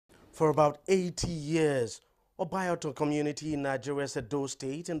For about 80 years, Obayoto community in Nigeria's Edo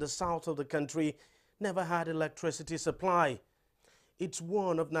State in the south of the country never had electricity supply. It's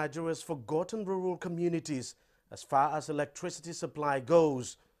one of Nigeria's forgotten rural communities as far as electricity supply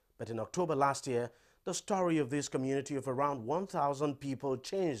goes. But in October last year, the story of this community of around 1,000 people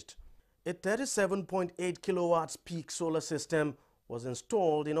changed. A 37.8 kilowatts peak solar system was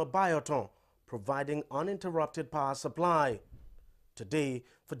installed in Obayoto, providing uninterrupted power supply. Today,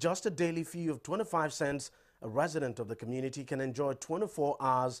 for just a daily fee of 25 cents, a resident of the community can enjoy 24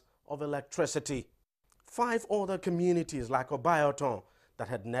 hours of electricity. 5 other communities like Obayoto that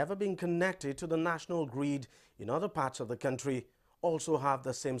had never been connected to the national grid in other parts of the country also have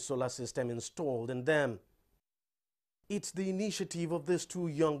the same solar system installed in them. It's the initiative of these 2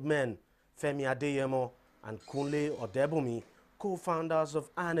 young men, Femi Adeyemo and Kunle Odebumi, co-founders of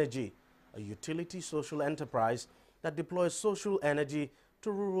Energy, a utility social enterprise that deploys social energy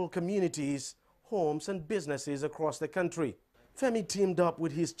to rural communities, homes and businesses across the country. Femi teamed up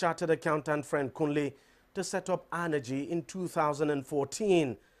with his chartered accountant friend Kunle to set up Energy in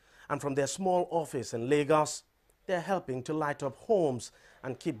 2014, and from their small office in Lagos, they're helping to light up homes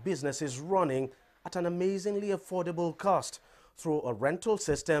and keep businesses running at an amazingly affordable cost through a rental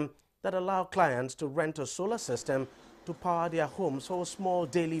system that allows clients to rent a solar system to power their homes for a small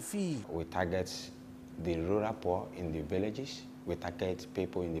daily fee. We target the rural poor in the villages, we target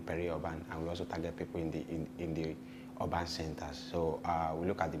people in the peri-urban, and we also target people in the urban centers. So we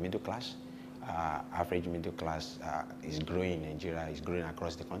look at the middle class. Average middle class is growing in Nigeria, is growing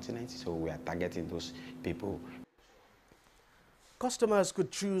across the continent, so we are targeting those people. Customers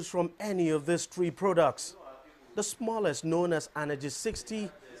could choose from any of these 3 products. The smallest, known as Energy 60,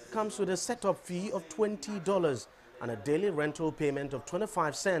 comes with a setup fee of $20 and a daily rental payment of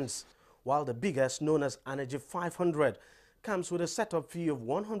 25 cents, while the biggest, known as Energy 500, comes with a setup fee of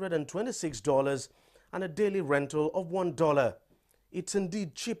 $126 and a daily rental of $1. It's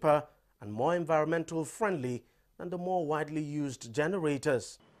indeed cheaper and more environmental friendly than the more widely used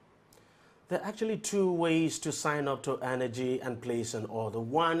generators. There are actually 2 ways to sign up to Energy and place an order.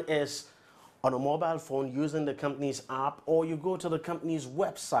 One is on a mobile phone using the company's app, or you go to the company's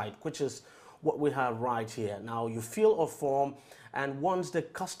website, which is what we have right here. Now you fill a form, and once the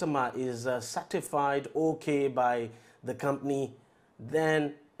customer is certified okay by the company,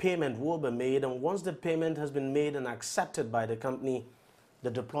 then payment will be made, and once the payment has been made and accepted by the company,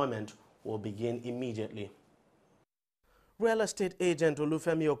 the deployment will begin immediately. Real estate agent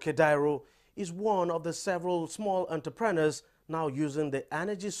Olufemi Okedairo is one of the several small entrepreneurs now using the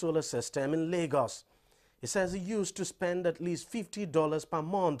Energy solar system in Lagos. He says he used to spend at least $50 per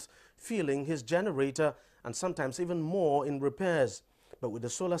month filling his generator and sometimes even more in repairs. But with the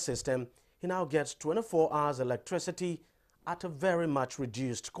solar system, he now gets 24 hours electricity at a very much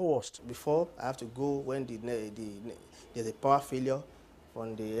reduced cost. Before, I have to go when there's a power failure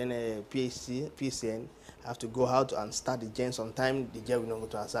from the PCN. I have to go out and start the gen. Sometimes the gen will not go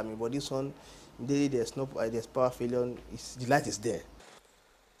to answer me. But this one, there's power failure, the light is there.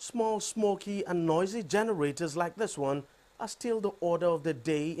 Small, smoky and noisy generators like this one are still the order of the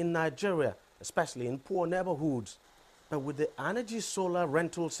day in Nigeria, especially in poor neighborhoods. But with the Energy solar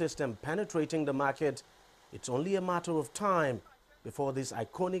rental system penetrating the market, it's only a matter of time before this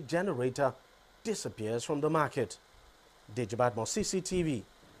iconic generator disappears from the market. Dejibadmo, CCTV,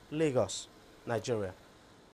 Lagos, Nigeria.